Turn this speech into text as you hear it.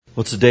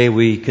Well, today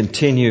we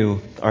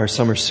continue our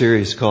summer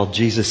series called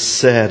Jesus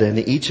Said, and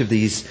each of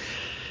these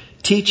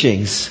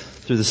teachings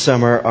through the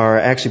summer are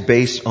actually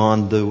based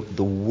on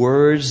the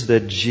words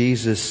that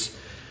Jesus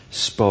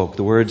spoke,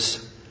 the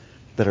words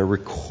that are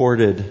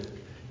recorded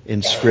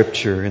in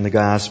Scripture, in the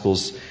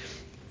Gospels.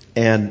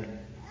 And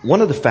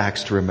one of the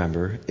facts to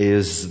remember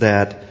is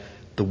that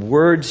the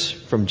words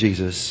from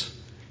Jesus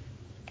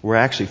were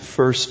actually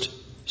first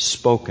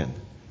spoken,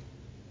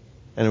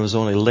 and it was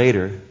only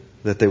later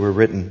that they were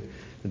written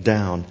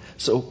down.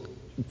 So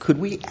could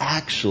we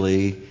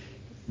actually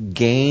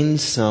gain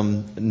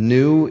some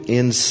new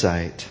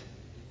insight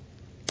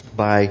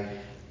by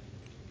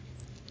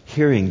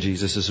hearing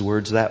Jesus'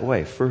 words that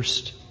way,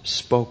 first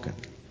spoken,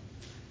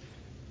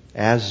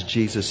 as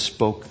Jesus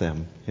spoke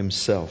them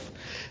himself?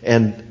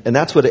 And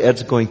that's what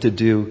Ed's going to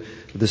do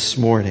this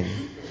morning.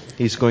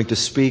 He's going to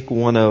speak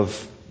one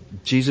of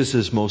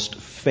Jesus' most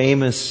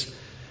famous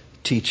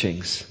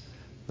teachings,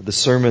 the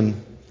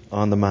Sermon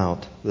on the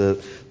Mount,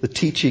 the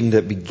teaching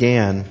that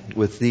began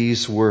with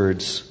these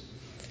words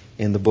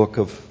in the book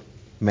of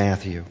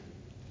Matthew.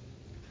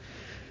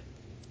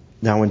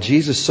 Now, when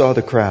Jesus saw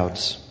the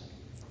crowds,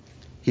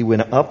 he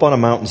went up on a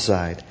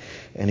mountainside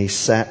and he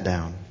sat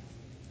down.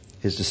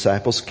 His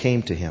disciples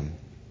came to him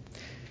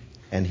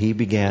and he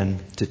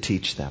began to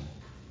teach them.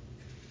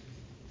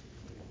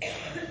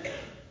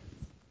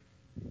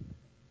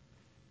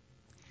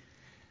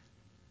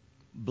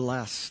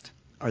 Blessed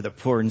are the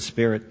poor in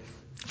spirit,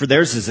 for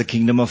theirs is the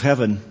kingdom of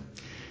heaven.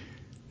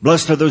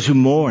 Blessed are those who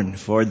mourn,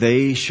 for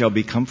they shall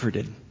be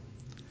comforted.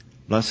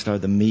 Blessed are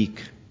the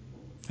meek,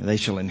 for they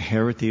shall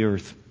inherit the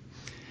earth.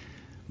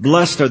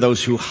 Blessed are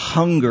those who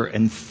hunger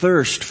and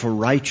thirst for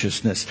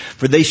righteousness,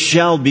 for they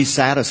shall be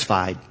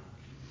satisfied.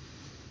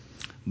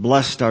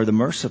 Blessed are the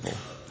merciful,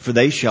 for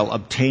they shall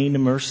obtain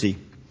mercy.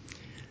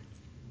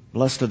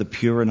 Blessed are the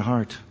pure in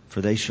heart,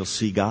 for they shall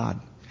see God.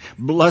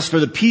 Blessed are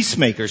the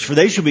peacemakers, for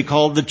they shall be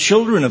called the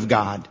children of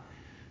God.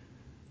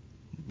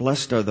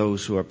 Blessed are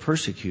those who are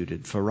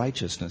persecuted for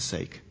righteousness'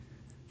 sake,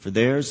 for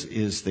theirs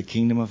is the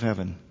kingdom of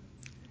heaven.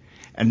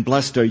 And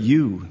blessed are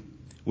you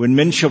when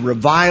men shall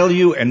revile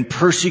you and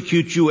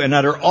persecute you and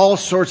utter all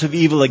sorts of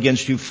evil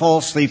against you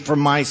falsely for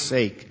my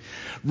sake.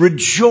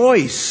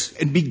 Rejoice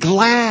and be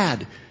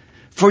glad,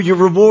 for your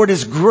reward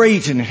is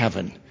great in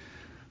heaven.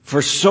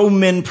 For so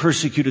men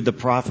persecuted the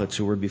prophets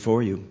who were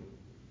before you.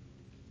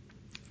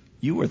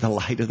 You are the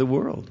light of the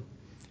world.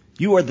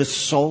 You are the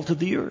salt of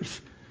the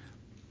earth.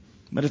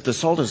 But if the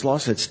salt has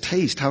lost its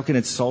taste, how can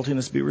its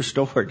saltiness be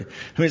restored?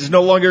 I mean, it's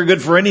no longer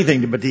good for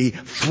anything but to be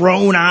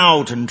thrown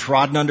out and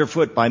trodden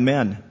underfoot by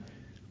men.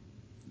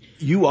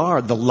 You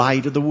are the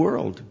light of the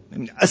world. I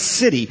mean, a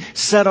city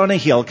set on a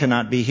hill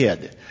cannot be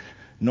hid,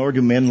 nor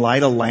do men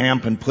light a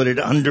lamp and put it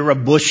under a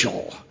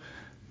bushel,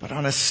 but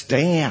on a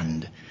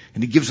stand,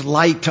 and it gives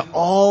light to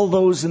all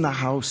those in the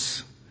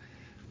house.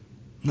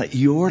 Let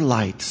your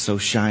light so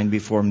shine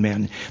before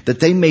men that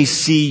they may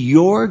see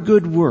your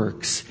good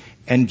works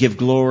and give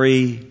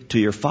glory to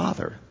your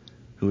Father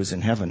who is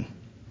in heaven.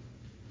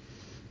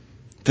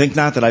 Think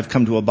not that I've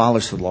come to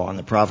abolish the law and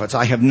the prophets.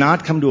 I have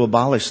not come to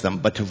abolish them,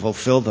 but to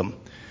fulfill them.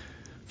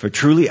 For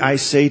truly I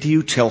say to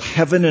you, till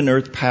heaven and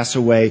earth pass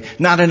away,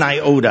 not an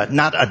iota,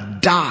 not a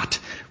dot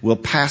will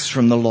pass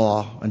from the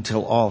law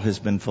until all has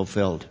been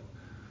fulfilled.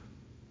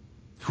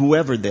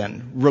 Whoever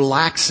then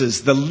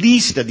relaxes the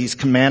least of these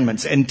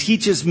commandments and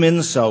teaches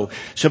men so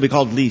shall be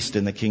called least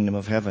in the kingdom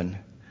of heaven.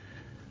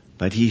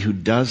 But he who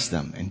does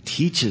them and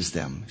teaches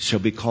them shall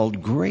be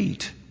called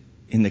great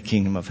in the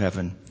kingdom of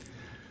heaven.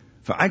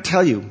 For I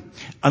tell you,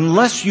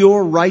 unless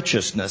your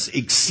righteousness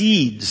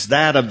exceeds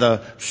that of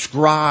the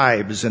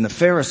scribes and the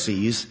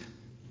Pharisees,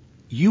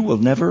 you will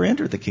never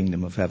enter the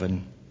kingdom of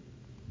heaven.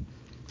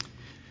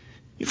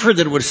 You've heard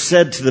that it was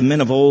said to the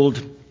men of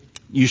old,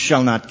 you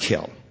shall not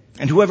kill,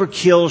 and whoever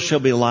kills shall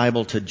be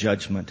liable to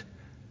judgment.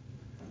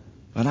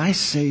 But I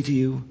say to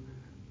you,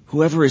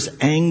 whoever is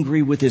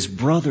angry with his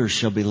brother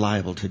shall be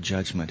liable to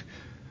judgment.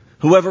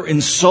 Whoever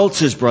insults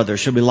his brother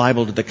shall be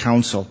liable to the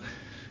council.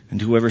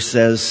 And whoever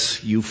says,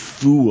 you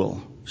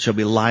fool, shall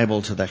be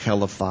liable to the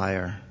hell of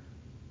fire.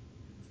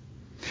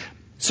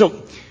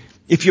 So,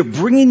 if you're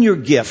bringing your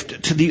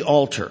gift to the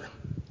altar,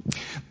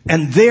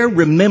 and there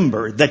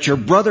remember that your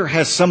brother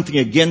has something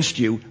against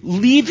you,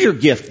 leave your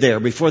gift there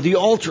before the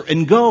altar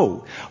and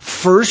go.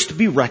 First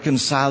be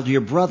reconciled to your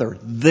brother,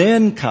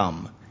 then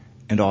come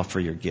and offer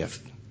your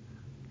gift.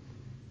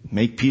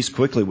 Make peace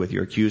quickly with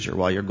your accuser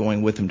while you're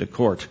going with him to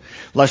court,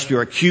 lest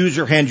your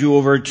accuser hand you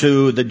over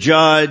to the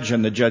judge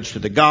and the judge to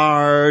the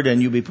guard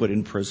and you be put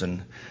in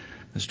prison.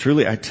 As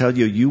truly I tell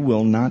you, you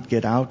will not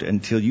get out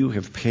until you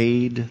have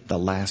paid the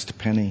last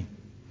penny.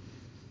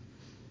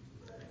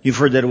 You've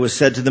heard that it was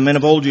said to the men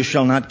of old, you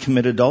shall not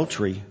commit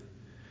adultery.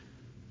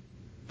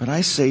 But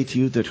I say to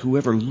you that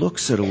whoever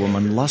looks at a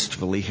woman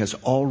lustfully has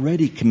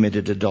already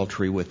committed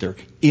adultery with her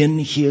in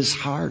his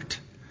heart.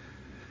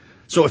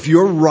 So if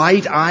your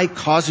right eye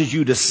causes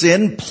you to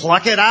sin,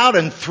 pluck it out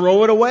and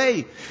throw it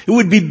away. It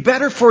would be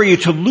better for you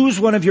to lose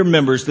one of your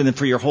members than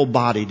for your whole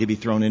body to be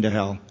thrown into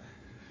hell.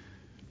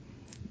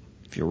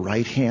 your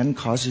right hand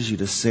causes you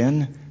to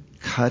sin,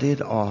 cut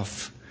it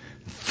off.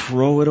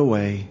 Throw it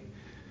away.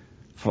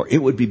 For it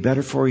would be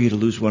better for you to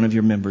lose one of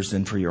your members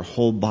than for your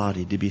whole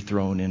body to be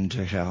thrown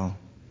into hell.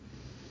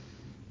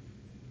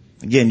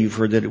 Again, you've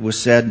heard that it was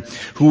said,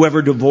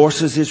 whoever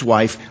divorces his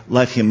wife,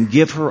 let him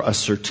give her a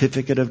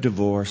certificate of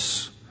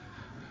divorce.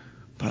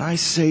 But I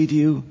say to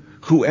you,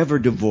 whoever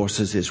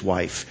divorces his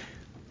wife,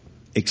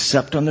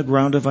 except on the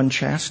ground of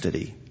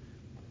unchastity,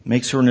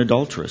 makes her an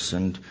adulteress,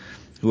 and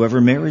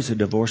whoever marries a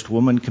divorced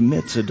woman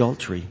commits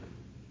adultery.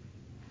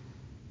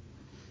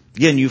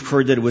 Again, you've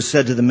heard that it was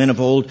said to the men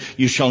of old,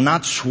 you shall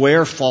not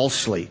swear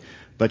falsely,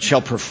 but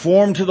shall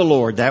perform to the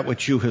Lord that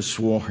which you have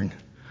sworn.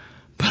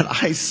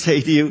 But I say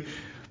to you,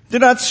 do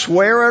not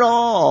swear at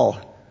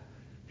all,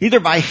 either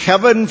by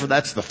heaven, for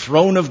that's the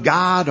throne of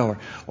God,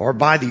 or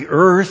by the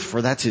earth,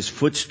 for that's his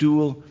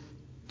footstool,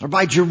 or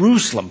by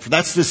Jerusalem, for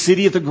that's the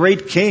city of the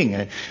great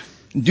king.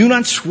 Do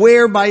not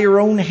swear by your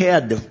own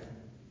head,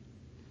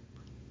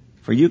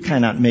 for you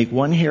cannot make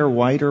one hair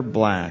white or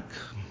black.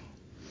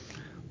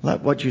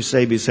 Let what you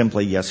say be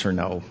simply yes or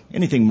no.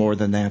 Anything more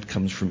than that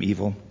comes from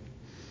evil.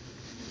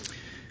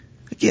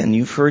 Again,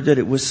 you've heard that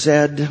it was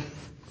said,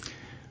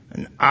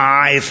 an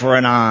eye for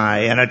an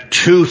eye and a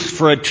tooth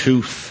for a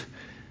tooth.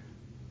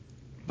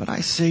 But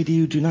I say to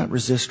you, do not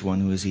resist one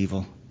who is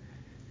evil.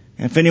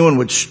 And if anyone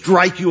would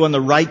strike you on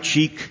the right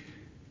cheek,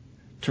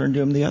 turn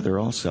to him the other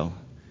also.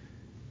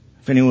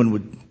 If anyone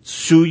would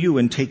sue you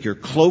and take your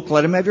cloak,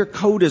 let him have your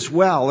coat as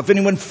well. If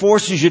anyone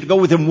forces you to go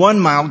with him 1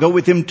 mile, go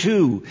with him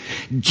 2.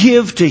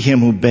 Give to him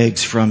who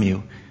begs from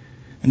you,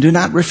 and do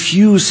not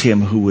refuse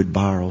him who would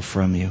borrow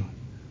from you.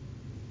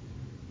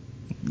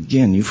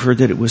 Again, you've heard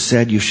that it was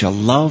said, you shall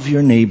love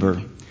your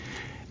neighbor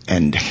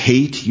and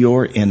hate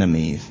your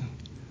enemies.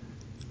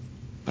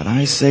 But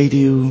I say to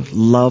you,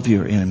 love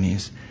your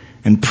enemies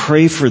and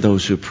pray for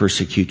those who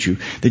persecute you,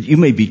 that you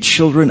may be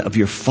children of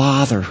your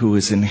Father who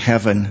is in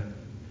heaven.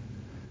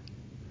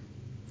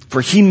 For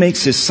he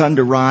makes his sun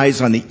to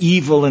rise on the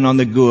evil and on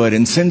the good,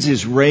 and sends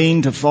his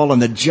rain to fall on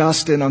the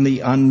just and on the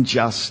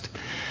unjust.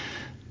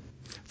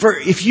 For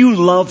if you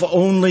love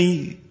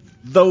only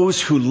those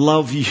who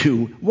love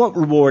you, what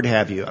reward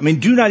have you? I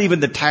mean, do not even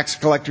the tax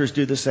collectors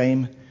do the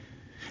same?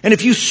 And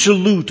if you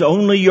salute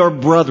only your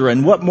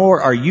brethren, what more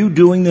are you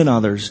doing than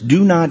others?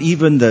 Do not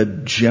even the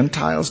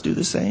Gentiles do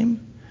the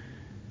same?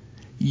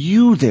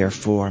 You,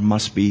 therefore,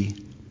 must be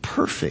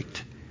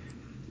perfect,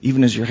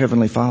 even as your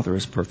heavenly Father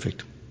is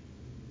perfect.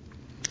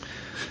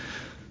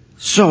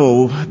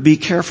 So, be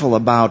careful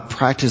about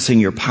practicing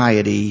your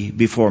piety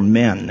before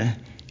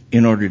men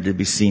in order to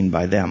be seen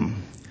by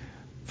them.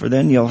 For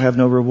then you'll have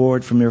no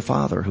reward from your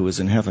Father who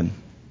is in heaven.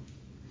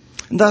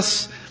 And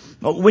thus,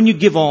 when you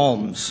give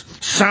alms,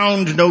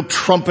 sound no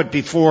trumpet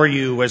before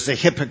you as the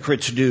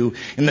hypocrites do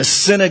in the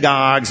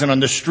synagogues and on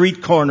the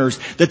street corners,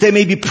 that they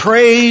may be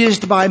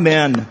praised by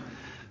men.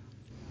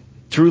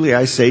 Truly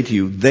I say to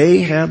you, they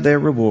have their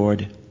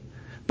reward.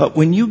 But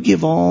when you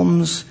give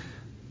alms,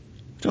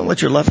 don't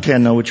let your left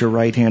hand know what your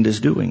right hand is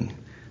doing,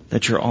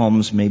 that your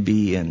alms may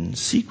be in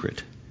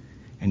secret,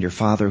 and your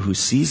Father who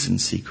sees in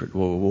secret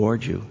will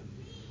reward you.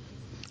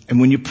 And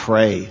when you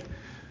pray,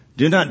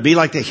 do not be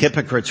like the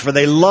hypocrites, for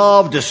they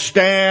love to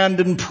stand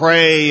and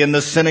pray in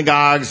the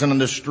synagogues and on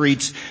the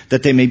streets,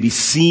 that they may be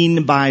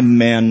seen by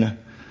men.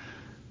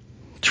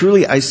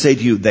 Truly I say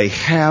to you, they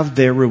have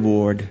their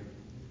reward.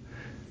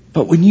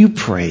 But when you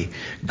pray,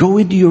 go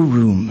into your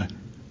room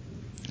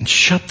and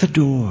shut the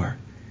door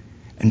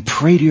and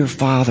pray to your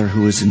Father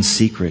who is in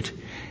secret,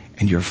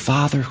 and your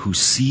Father who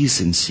sees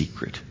in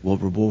secret will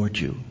reward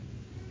you.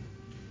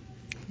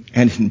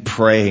 And in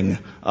praying,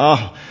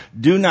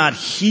 do not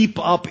heap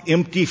up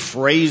empty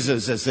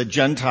phrases as the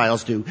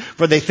Gentiles do,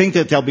 for they think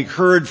that they'll be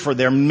heard for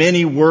their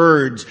many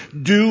words.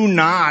 Do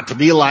not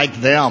be like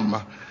them,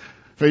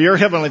 for your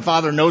heavenly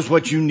Father knows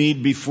what you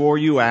need before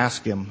you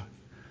ask him.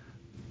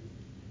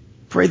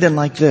 Pray then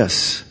like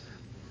this.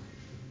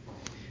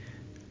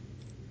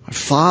 Our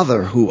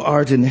Father who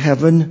art in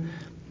heaven,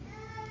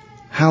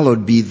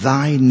 hallowed be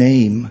thy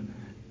name.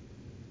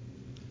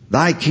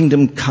 Thy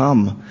kingdom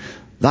come.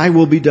 Thy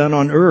will be done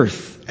on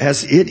earth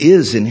as it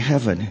is in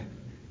heaven.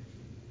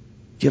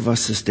 Give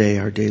us this day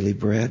our daily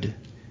bread,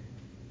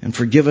 and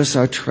forgive us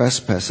our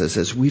trespasses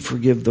as we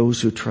forgive those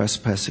who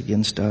trespass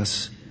against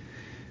us.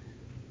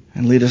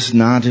 And lead us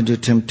not into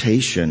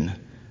temptation,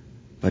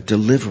 but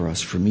deliver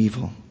us from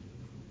evil.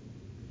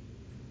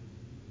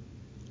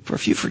 For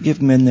if you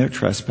forgive men their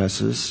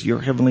trespasses, your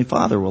heavenly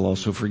Father will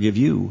also forgive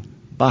you.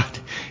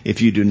 But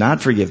if you do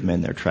not forgive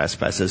men their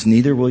trespasses,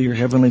 neither will your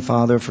heavenly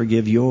Father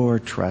forgive your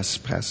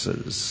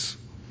trespasses.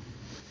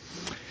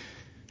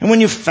 And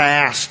when you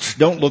fast,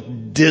 don't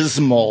look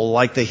dismal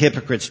like the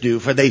hypocrites do,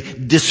 for they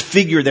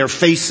disfigure their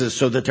faces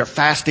so that their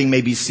fasting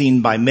may be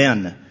seen by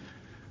men.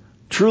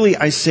 Truly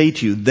I say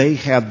to you, they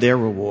have their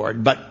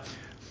reward. But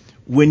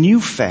when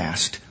you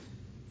fast,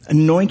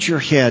 anoint your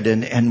head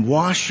and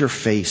wash your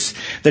face,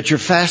 that your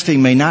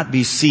fasting may not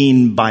be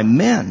seen by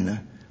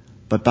men,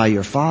 but by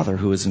your Father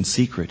who is in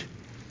secret.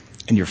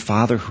 And your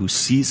Father who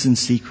sees in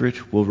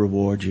secret will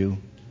reward you.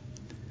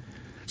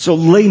 So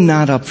lay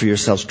not up for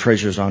yourselves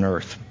treasures on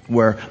earth,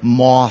 where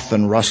moth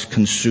and rust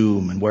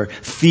consume, and where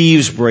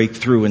thieves break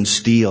through and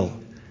steal.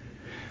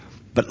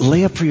 But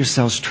lay up for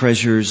yourselves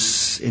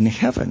treasures in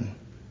heaven,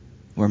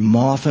 where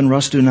moth and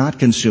rust do not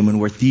consume, and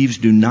where thieves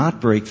do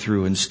not break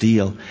through and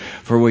steal.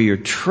 For where your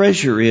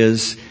treasure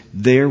is,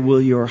 there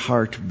will your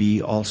heart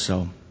be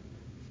also.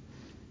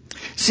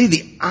 See,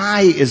 the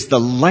eye is the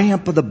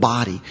lamp of the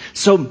body.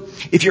 So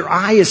if your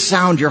eye is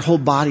sound, your whole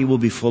body will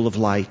be full of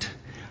light.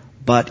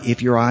 But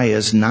if your eye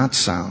is not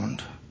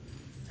sound,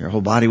 your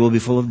whole body will be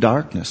full of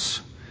darkness.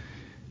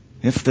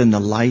 If then the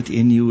light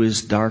in you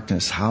is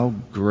darkness, how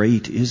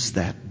great is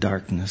that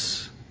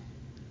darkness?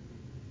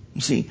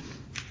 You see,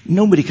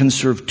 nobody can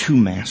serve two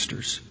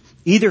masters.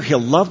 Either he'll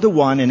love the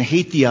one and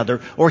hate the other,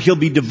 or he'll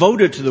be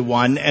devoted to the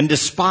one and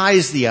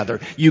despise the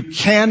other. You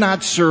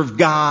cannot serve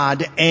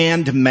God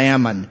and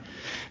mammon.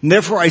 And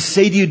therefore I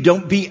say to you,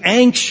 don't be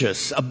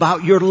anxious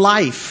about your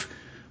life,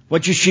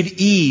 what you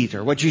should eat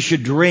or what you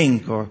should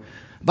drink, or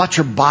about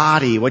your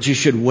body, what you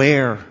should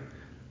wear.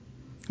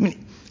 I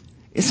mean,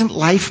 isn't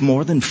life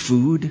more than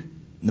food, and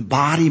the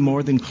body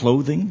more than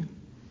clothing?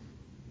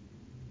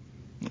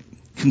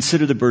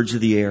 Consider the birds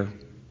of the air.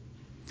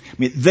 I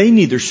mean, they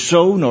neither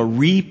sow nor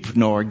reap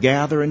nor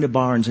gather into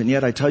barns, and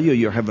yet I tell you,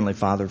 your heavenly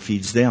Father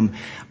feeds them.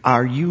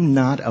 Are you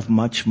not of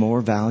much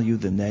more value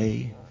than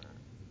they?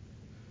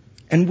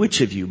 And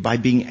which of you, by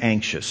being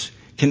anxious,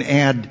 can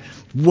add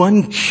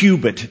 1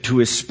 cubit to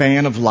his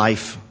span of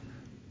life?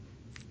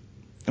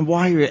 And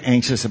why are you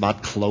anxious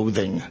about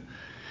clothing? I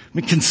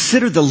mean,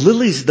 consider the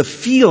lilies of the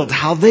field,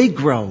 how they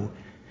grow.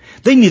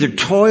 They neither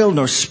toil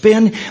nor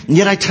spin, and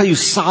yet I tell you,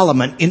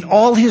 Solomon, in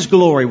all his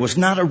glory, was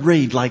not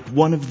arrayed like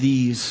one of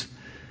these.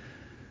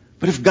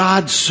 But if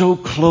God so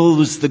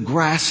clothes the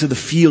grass of the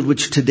field,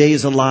 which today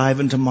is alive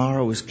and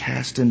tomorrow is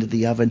cast into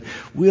the oven,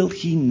 will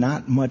he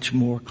not much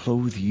more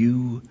clothe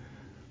you,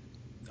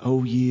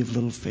 O ye of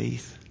little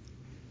faith?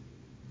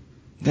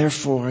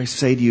 Therefore I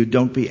say to you,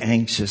 don't be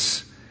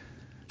anxious,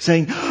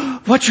 saying,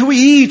 what should we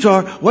eat,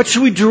 or what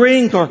should we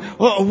drink, or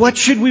what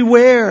should we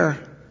wear?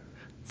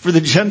 For the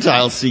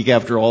Gentiles seek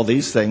after all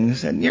these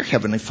things, and your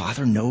heavenly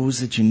Father knows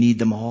that you need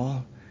them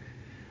all.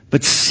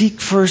 But seek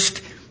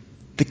first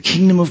the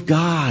kingdom of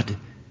God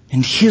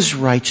and his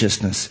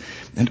righteousness,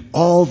 and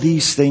all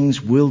these things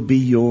will be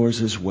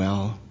yours as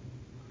well.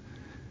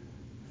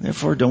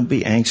 Therefore, don't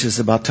be anxious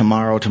about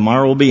tomorrow.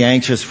 Tomorrow will be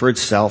anxious for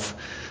itself.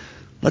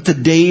 Let the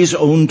day's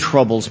own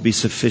troubles be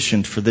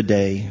sufficient for the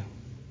day.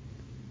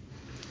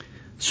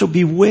 So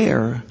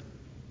beware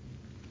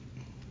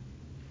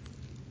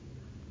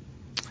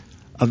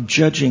of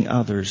judging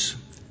others.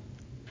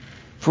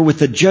 For with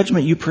the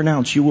judgment you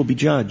pronounce, you will be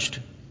judged.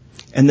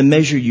 And the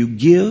measure you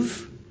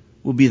give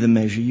will be the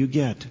measure you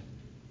get.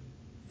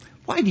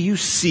 Why do you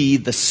see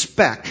the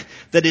speck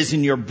that is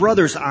in your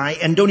brother's eye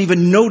and don't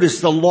even notice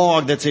the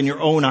log that's in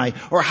your own eye?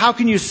 Or how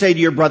can you say to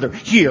your brother,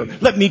 here,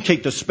 let me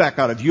take the speck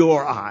out of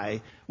your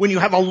eye, when you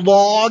have a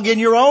log in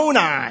your own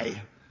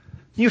eye?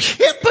 You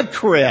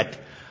hypocrite!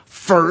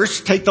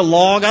 First, take the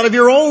log out of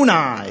your own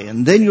eye,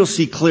 and then you'll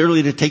see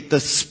clearly to take the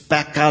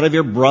speck out of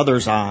your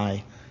brother's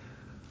eye.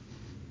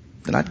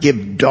 Do not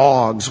give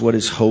dogs what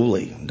is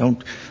holy.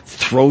 Don't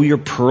throw your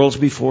pearls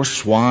before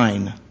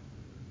swine,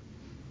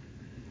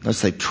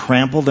 lest they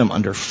trample them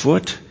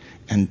underfoot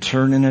and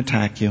turn and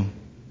attack you.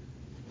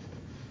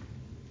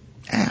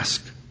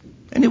 Ask,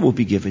 and it will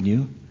be given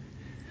you.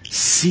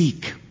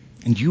 Seek,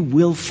 and you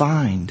will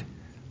find.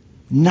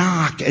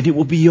 Knock, and it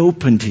will be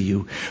open to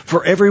you.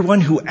 For everyone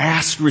who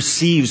asks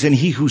receives, and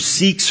he who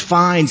seeks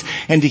finds,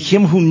 and to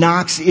him who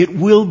knocks it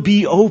will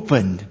be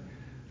opened.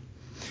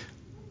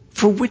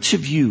 For which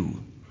of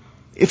you,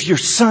 if your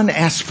son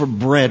asks for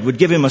bread, would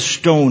give him a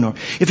stone, or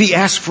if he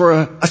asks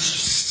for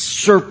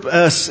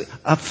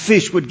a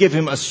fish, would give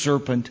him a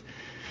serpent?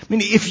 I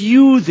mean, if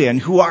you then,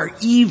 who are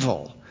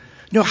evil,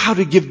 know how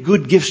to give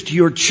good gifts to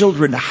your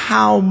children,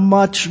 how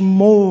much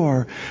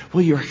more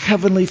will your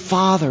heavenly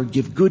Father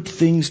give good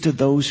things to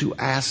those who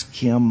ask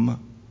him?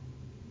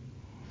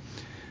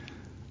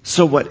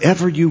 So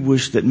whatever you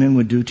wish that men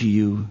would do to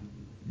you,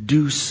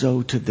 do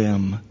so to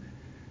them.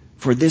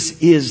 For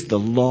this is the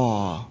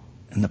law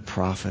and the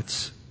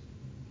prophets.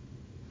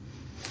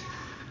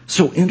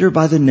 So enter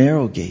by the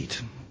narrow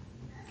gate.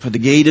 For the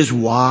gate is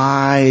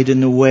wide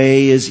and the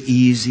way is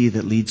easy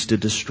that leads to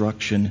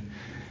destruction,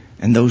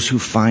 and those who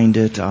find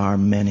it are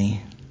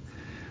many.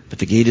 But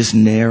the gate is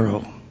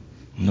narrow,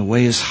 and the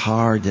way is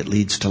hard that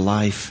leads to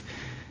life,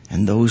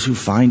 and those who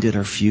find it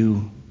are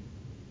few.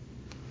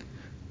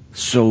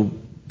 So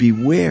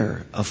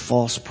beware of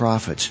false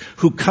prophets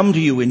who come to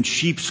you in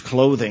sheep's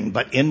clothing,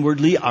 but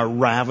inwardly are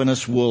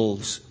ravenous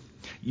wolves.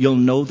 You'll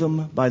know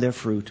them by their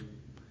fruit.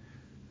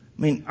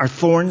 I mean,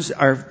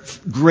 are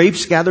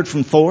grapes gathered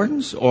from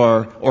thorns,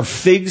 or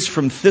figs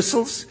from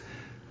thistles?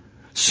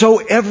 So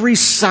every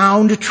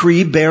sound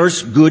tree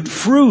bears good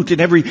fruit, and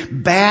every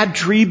bad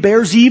tree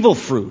bears evil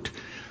fruit.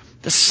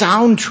 The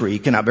sound tree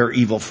cannot bear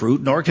evil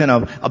fruit, nor can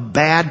a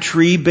bad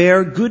tree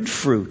bear good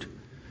fruit.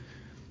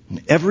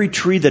 Every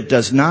tree that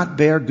does not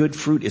bear good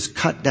fruit is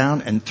cut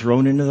down and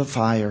thrown into the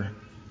fire.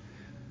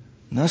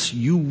 Thus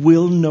you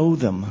will know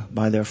them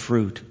by their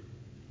fruit.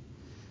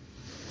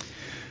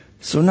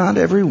 So not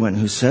everyone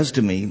who says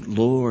to me,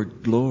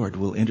 Lord, Lord,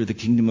 will enter the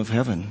kingdom of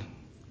heaven,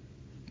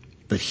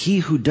 but he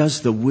who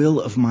does the will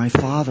of my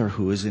Father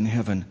who is in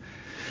heaven.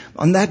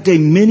 On that day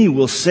many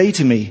will say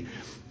to me,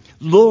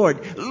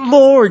 Lord,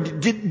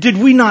 Lord, did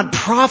we not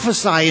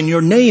prophesy in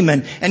your name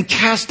and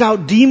cast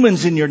out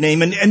demons in your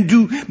name and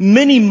do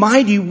many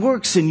mighty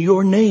works in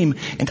your name?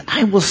 And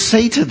I will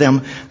say to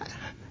them,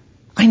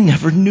 I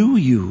never knew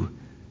you.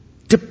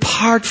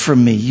 Depart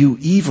from me, you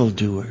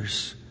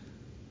evildoers.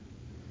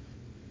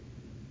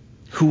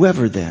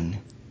 Whoever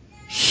then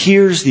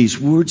hears these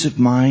words of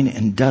mine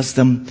and does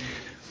them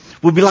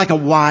will be like a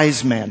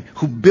wise man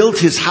who built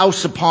his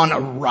house upon a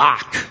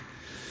rock.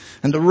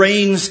 And the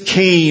rains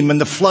came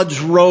and the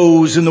floods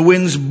rose and the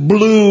winds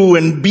blew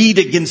and beat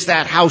against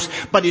that house.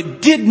 But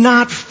it did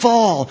not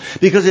fall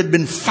because it had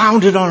been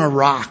founded on a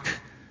rock.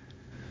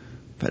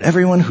 But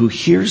everyone who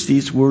hears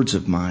these words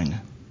of mine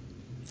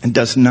and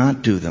does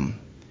not do them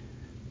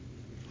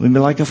will be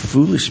like a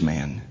foolish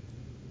man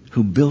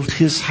who built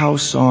his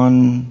house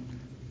on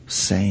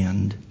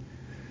sand.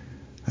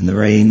 And the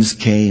rains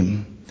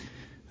came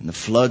and the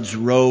floods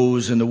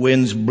rose and the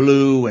winds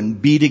blew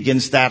and beat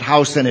against that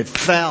house and it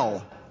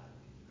fell.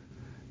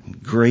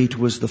 And great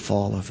was the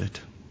fall of it.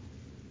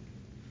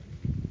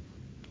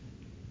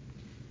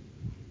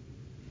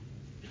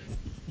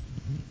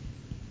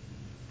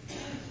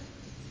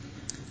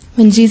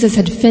 When Jesus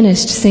had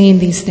finished saying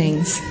these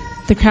things,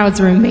 the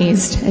crowds were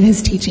amazed at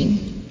his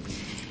teaching,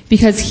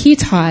 because he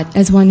taught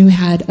as one who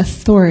had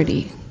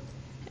authority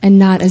and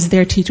not as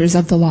their teachers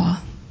of the law.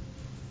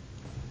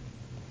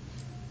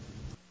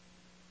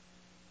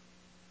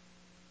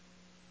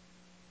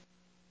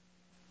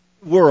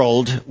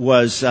 World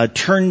was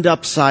turned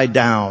upside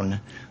down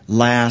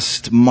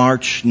last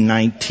March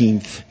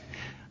 19th.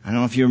 I don't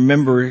know if you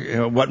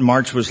remember what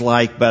March was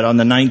like, but on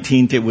the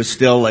 19th it was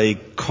still a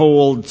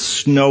cold,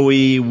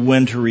 snowy,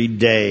 wintry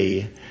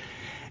day.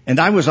 And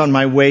I was on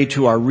my way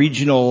to our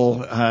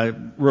regional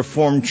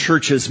Reformed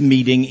churches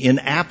meeting in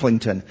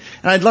Applington.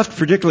 And I'd left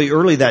particularly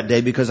early that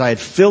day because I had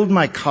filled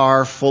my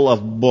car full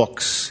of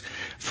books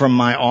from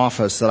my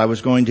office that I was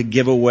going to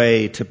give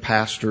away to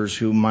pastors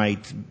who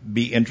might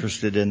be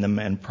interested in them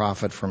and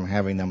profit from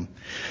having them.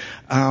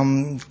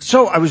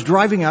 So I was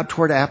driving out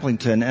toward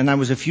Applington, and I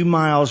was a few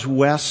miles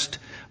west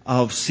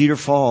of Cedar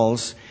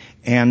Falls,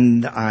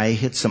 and I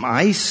hit some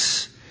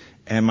ice,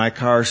 and my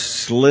car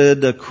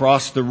slid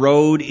across the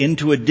road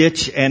into a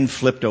ditch and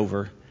flipped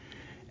over.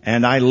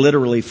 And I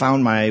literally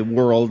found my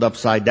world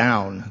upside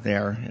down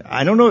there.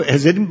 I don't know,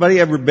 has anybody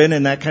ever been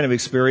in that kind of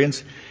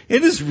experience?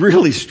 It is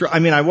really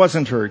I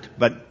wasn't hurt,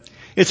 but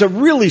it's a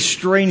really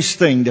strange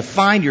thing to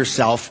find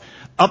yourself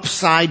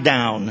upside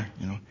down,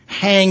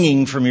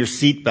 hanging from your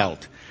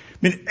seatbelt.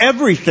 I mean,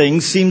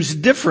 everything seems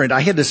different.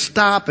 I had to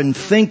stop and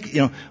think,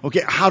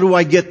 okay, how do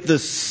I get the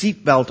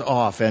seatbelt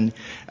off? And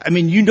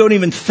you don't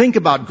even think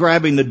about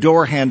grabbing the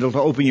door handle to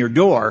open your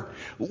door.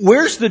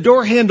 Where's the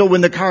door handle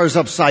when the car is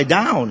upside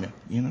down?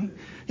 You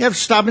have to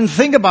stop and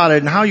think about it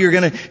and how you're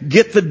going to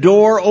get the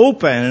door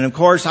open. And of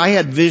course, I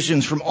had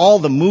visions from all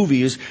the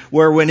movies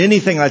where when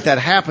anything like that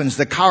happens,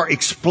 the car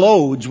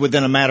explodes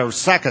within a matter of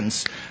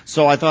seconds.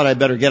 So I thought I'd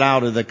better get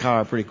out of the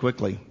car pretty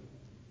quickly.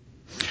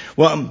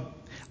 Well,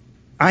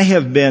 I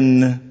have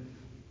been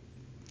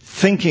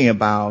thinking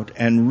about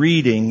and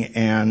reading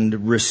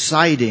and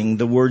reciting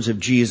the words of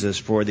Jesus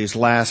for these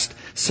last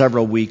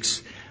several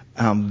weeks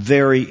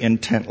very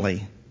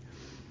intently.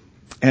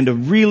 And a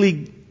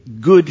really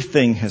good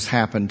thing has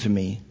happened to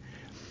me.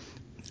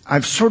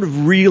 I've sort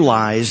of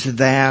realized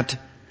that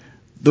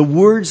the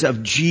words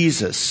of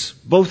Jesus,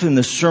 both in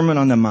the Sermon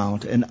on the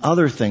Mount and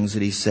other things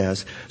that he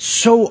says,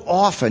 so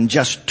often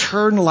just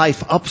turn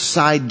life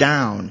upside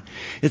down.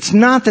 It's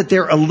not that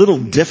they're a little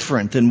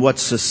different than what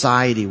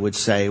society would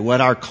say,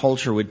 what our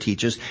culture would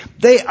teach us.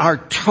 They are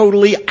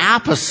totally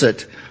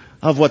opposite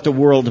of what the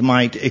world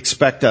might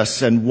expect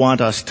us and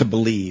want us to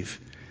believe.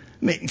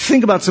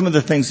 Think about some of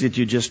the things that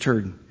you just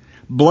heard.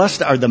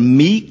 Blessed are the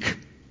meek,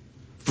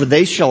 for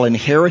they shall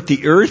inherit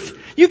the earth.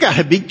 You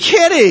gotta be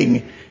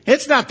kidding!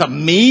 It's not the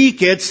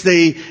meek, it's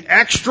the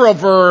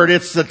extrovert,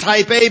 it's the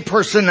type A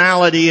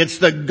personality, it's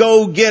the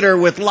go-getter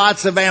with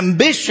lots of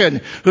ambition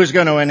who's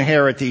going to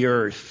inherit the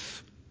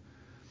earth.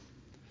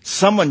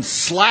 Someone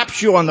slaps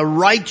you on the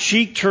right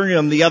cheek, turning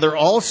them the other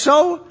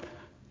also?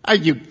 Are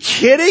you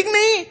kidding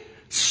me?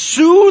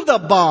 Sue the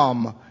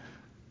bum.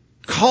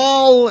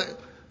 Call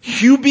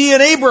Hubie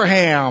and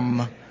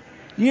Abraham.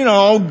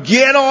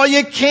 Get all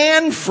you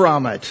can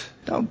from it.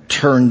 Don't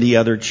turn the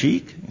other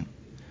cheek.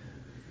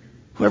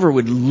 Whoever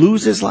would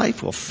lose his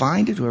life will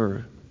find it.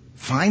 Whoever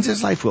finds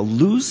his life will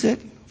lose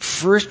it.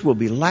 First will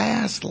be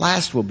last.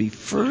 Last will be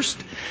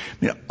first.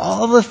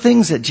 All the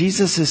things that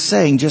Jesus is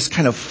saying just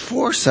kind of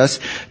force us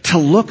to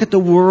look at the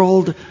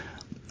world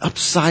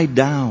upside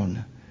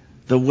down,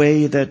 the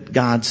way that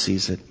God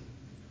sees it.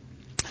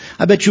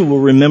 I bet you will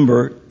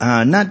remember,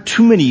 not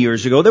too many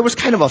years ago, there was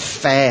kind of a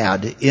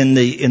fad in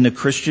the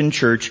Christian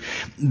church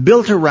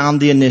built around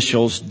the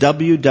initials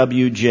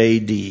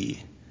WWJD.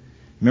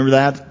 Remember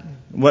that?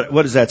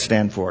 What does that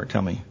stand for?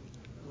 Tell me.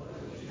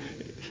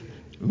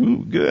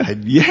 Ooh,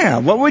 good. Yeah.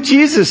 What would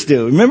Jesus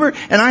do? Remember?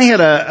 And I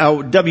had a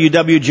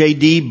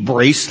WWJD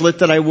bracelet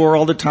that I wore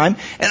all the time,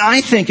 and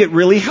I think it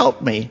really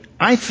helped me.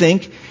 I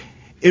think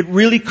it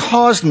really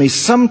caused me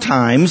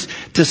sometimes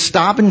to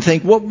stop and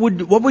think, what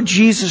would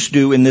Jesus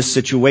do in this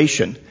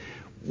situation?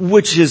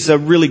 Which is a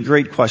really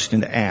great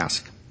question to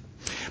ask.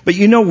 But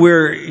you know,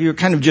 you're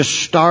kind of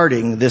just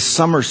starting this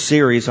summer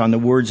series on the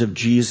words of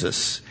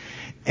Jesus.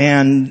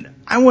 And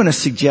I want to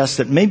suggest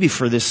that maybe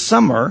for this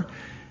summer,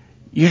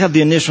 you have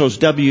the initials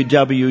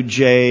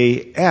WWJS.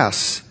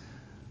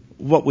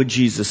 What would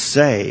Jesus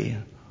say?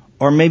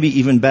 Or maybe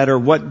even better,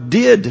 what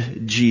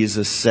did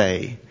Jesus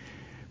say?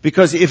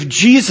 Because if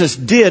Jesus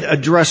did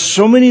address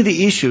so many of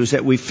the issues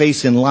that we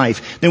face in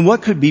life, then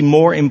what could be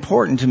more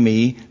important to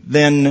me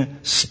than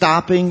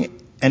stopping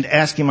and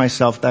asking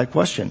myself that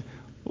question?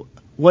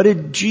 What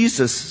did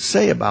Jesus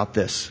say about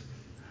this?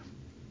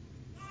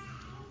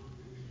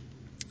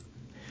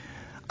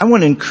 I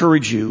want to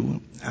encourage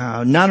you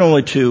not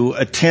only to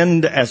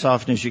attend as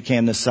often as you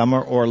can this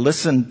summer or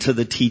listen to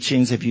the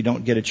teachings if you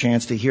don't get a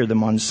chance to hear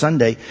them on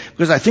Sunday,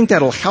 because I think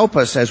that'll help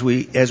us as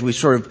we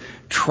sort of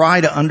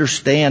try to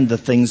understand the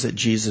things that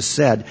Jesus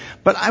said.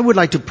 But I would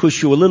like to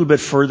push you a little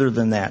bit further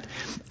than that.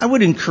 I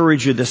would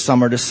encourage you this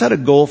summer to set a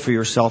goal for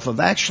yourself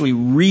of actually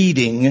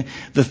reading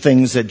the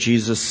things that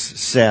Jesus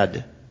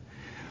said.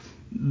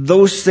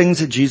 Those things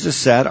that Jesus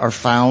said are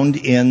found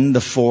in the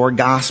 4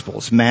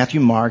 Gospels, Matthew,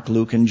 Mark,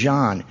 Luke, and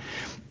John.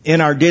 In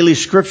our daily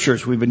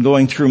scriptures, we've been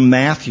going through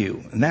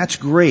Matthew, and that's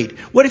great.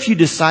 What if you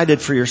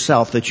decided for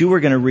yourself that you were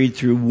going to read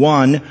through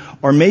 1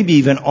 or maybe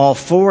even all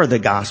 4 of the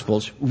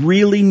Gospels,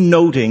 really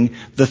noting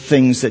the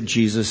things that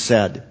Jesus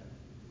said?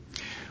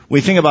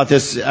 We think about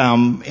this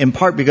in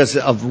part because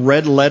of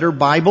red letter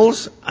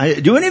Bibles.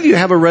 Do any of you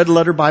have a red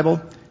letter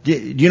Bible? Do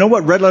you know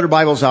what red letter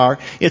Bibles are?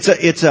 It's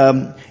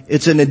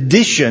an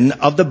edition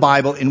of the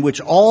Bible in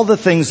which all the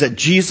things that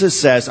Jesus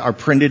says are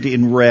printed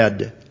in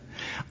red.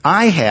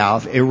 I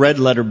have a red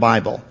letter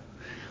Bible.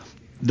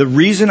 The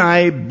reason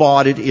I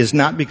bought it is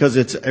not because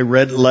it's a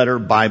red letter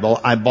Bible.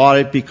 I bought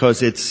it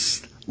because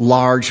it's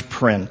large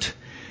print.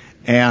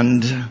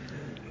 And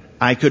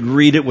I could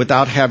read it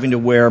without having to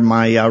wear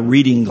my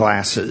reading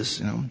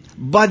glasses.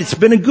 But it's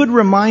been a good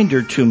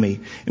reminder to me.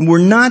 And we're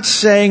not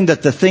saying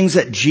that the things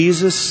that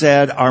Jesus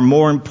said are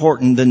more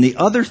important than the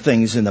other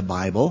things in the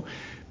Bible,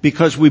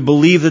 because we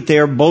believe that they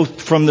are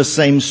both from the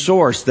same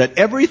source, that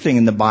everything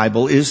in the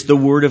Bible is the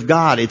Word of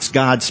God. It's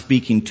God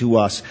speaking to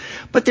us.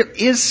 But there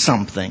is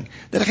something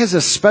that has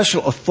a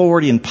special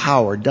authority and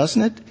power,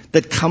 doesn't it?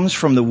 That comes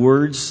from the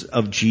words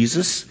of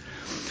Jesus.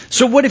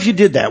 So what if you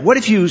did that? What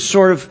if you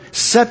sort of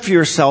set for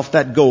yourself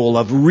that goal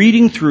of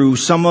reading through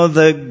some of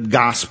the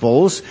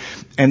Gospels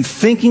and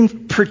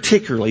focusing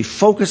particularly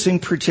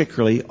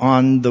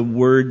on the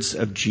words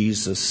of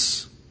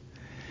Jesus?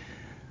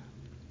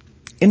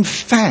 In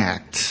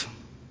fact,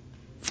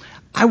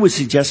 I would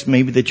suggest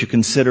maybe that you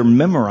consider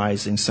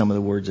memorizing some of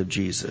the words of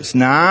Jesus.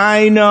 Now,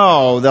 I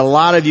know that a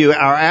lot of you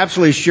are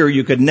absolutely sure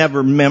you could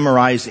never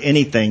memorize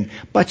anything,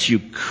 but you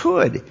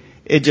could.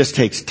 It just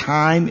takes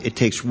time, it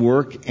takes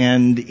work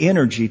and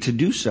energy to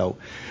do so.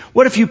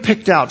 What if you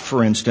picked out,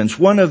 for instance,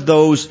 one of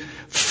those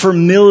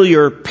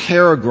familiar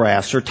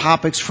paragraphs or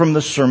topics from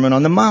the Sermon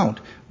on the Mount,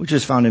 which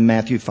is found in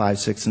Matthew 5,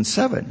 6, and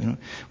 7.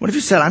 What if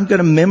you said, I'm going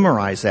to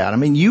memorize that? I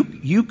mean,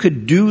 you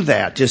could do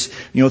that. Just,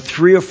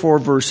 3 or 4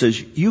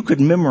 verses, you could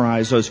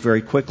memorize those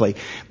very quickly.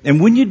 And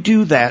when you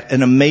do that,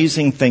 an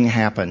amazing thing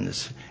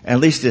happens. At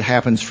least it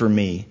happens for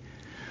me.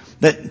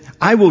 That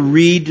I will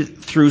read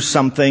through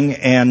something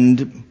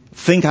and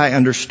think I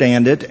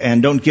understand it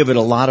and don't give it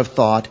a lot of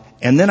thought,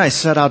 and then I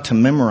set out to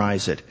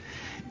memorize it.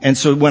 And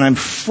so when I'm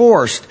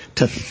forced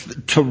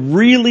to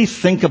really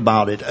think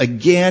about it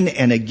again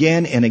and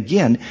again and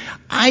again,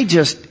 I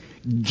just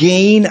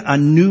gain a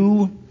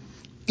new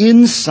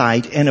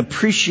insight and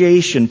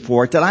appreciation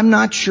for it that I'm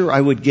not sure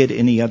I would get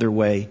any other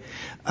way.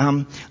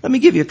 Let me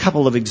give you a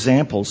couple of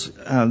examples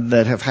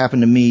that have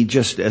happened to me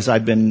just as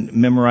I've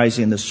been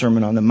memorizing the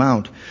Sermon on the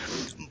Mount.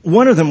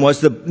 One of them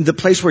was the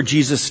place where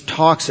Jesus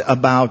talks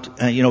about,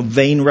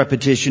 vain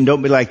repetition.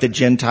 Don't be like the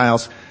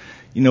Gentiles,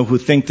 who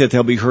think that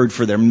they'll be heard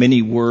for their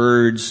many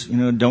words.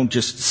 Don't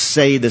just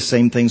say the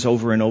same things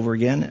over and over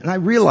again. And I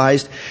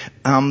realized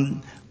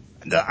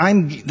that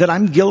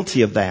I'm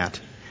guilty of that.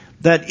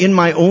 That in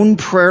my own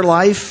prayer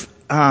life,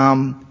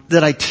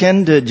 that I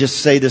tend to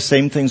just say the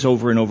same things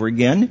over and over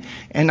again.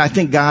 And I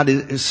think God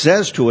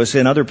says to us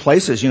in other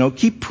places,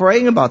 keep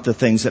praying about the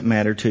things that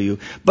matter to you,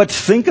 but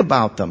think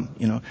about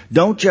them.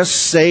 Don't just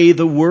say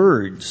the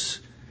words.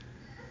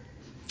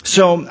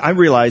 So I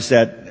realize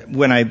that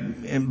when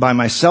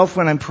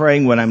I'm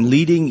praying, when I'm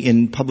leading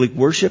in public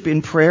worship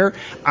in prayer,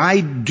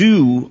 I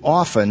do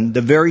often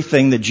the very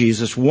thing that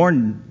Jesus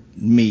warned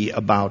me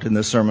about in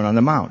the Sermon on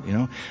the Mount,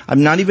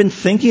 I'm not even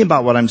thinking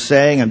about what I'm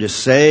saying. I'm just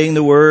saying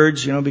the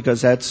words,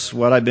 because that's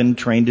what I've been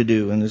trained to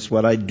do, and it's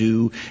what I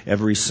do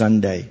every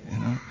Sunday,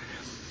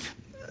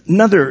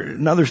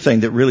 Another thing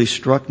that really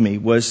struck me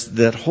was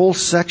that whole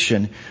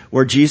section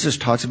where Jesus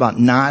talks about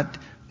not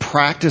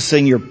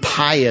practicing your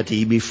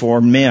piety before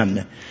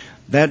men.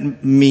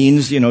 That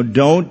means,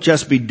 don't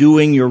just be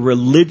doing your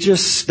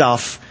religious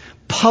stuff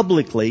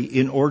publicly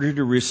in order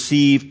to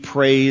receive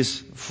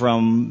praise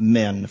from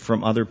men,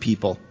 from other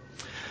people.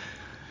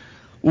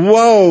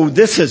 Whoa,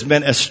 this has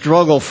been a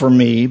struggle for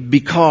me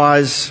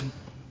because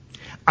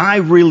I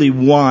really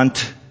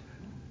want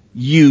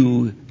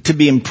you to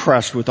be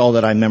impressed with all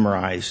that I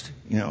memorized.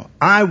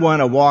 I want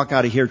to walk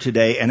out of here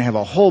today and have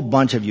a whole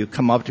bunch of you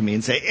come up to me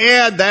and say,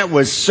 Ed, that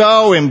was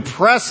so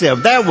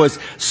impressive. That was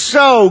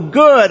so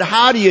good.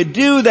 How do you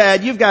do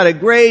that? You've got a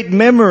great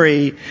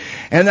memory.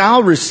 And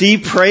I'll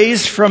receive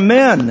praise from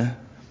men.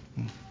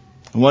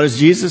 What does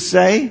Jesus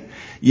say?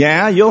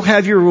 Yeah, you'll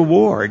have your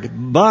reward.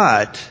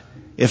 But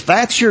if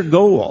that's your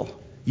goal,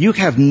 you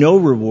have no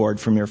reward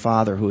from your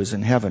Father who is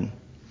in heaven.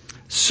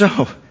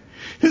 So,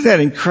 isn't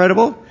that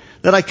incredible?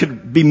 That I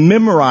could be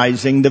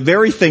memorizing the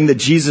very thing that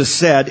Jesus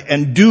said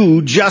and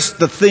do just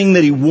the thing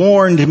that He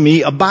warned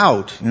me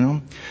about,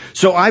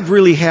 So I've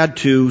really had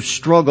to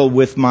struggle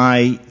with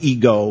my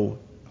ego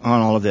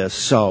on all of this.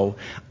 So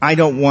I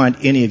don't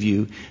want any of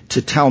you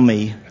to tell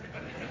me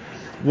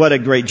what a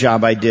great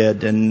job I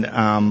did and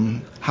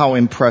how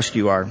impressed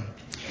you are.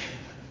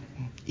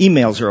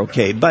 Emails are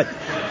okay, but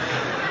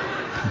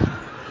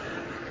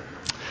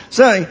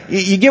so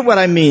you get what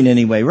I mean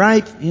anyway,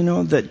 right?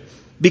 That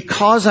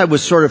because I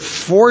was sort of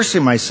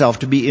forcing myself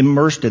to be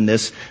immersed in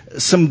this,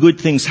 some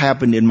good things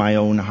happened in my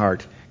own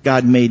heart.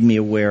 God made me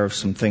aware of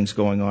some things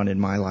going on in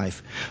my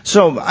life.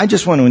 So I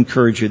just want to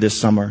encourage you this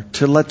summer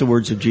to let the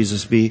words of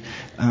Jesus be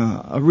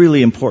a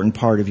really important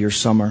part of your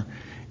summer,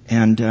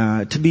 and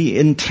to be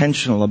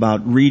intentional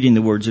about reading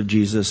the words of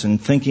Jesus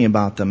and thinking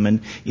about them,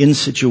 and in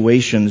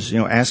situations,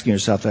 asking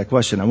yourself that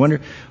question. I wonder,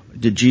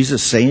 did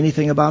Jesus say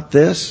anything about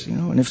this?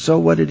 And if so,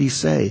 what did He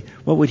say?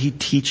 What would He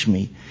teach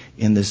me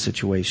in this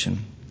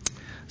situation?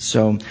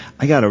 So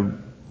I got to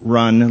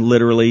run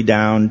literally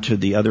down to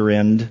the other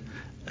end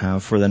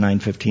for the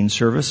 9:15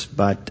 service,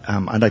 but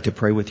I'd like to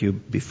pray with you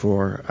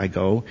before I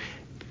go,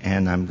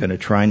 and I'm going to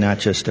try not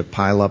just to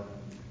pile up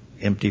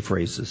empty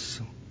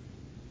phrases.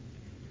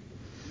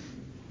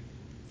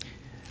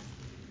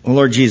 Well,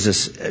 Lord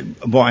Jesus,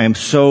 boy, I am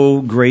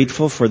so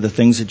grateful for the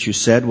things that you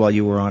said while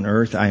you were on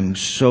earth. I'm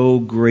so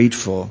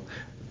grateful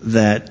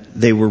that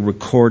they were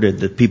recorded,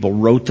 that people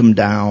wrote them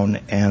down,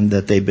 and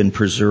that they've been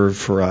preserved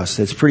for us.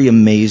 It's pretty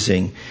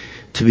amazing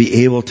to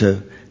be able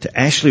to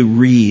actually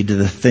read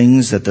the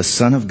things that the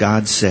Son of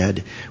God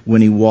said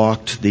when He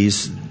walked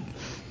these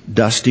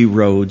dusty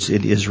roads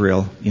in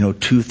Israel,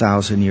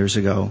 2,000 years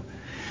ago.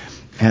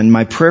 And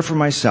my prayer for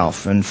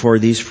myself and for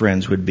these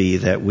friends would be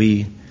that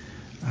we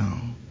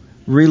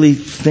really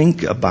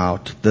think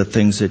about the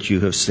things that you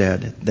have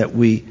said, that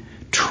we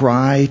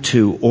try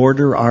to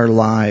order our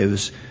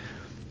lives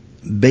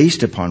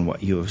based upon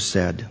what you have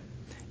said.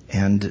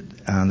 And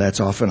that's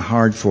often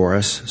hard for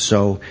us.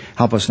 So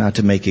help us not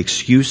to make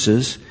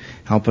excuses.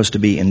 Help us to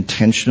be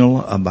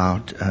intentional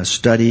about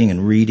studying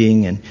and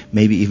reading and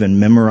maybe even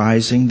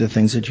memorizing the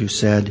things that you've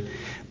said,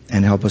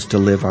 and help us to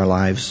live our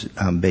lives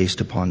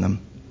based upon them.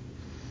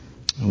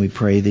 And we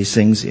pray these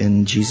things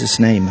in Jesus'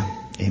 name.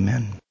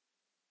 Amen.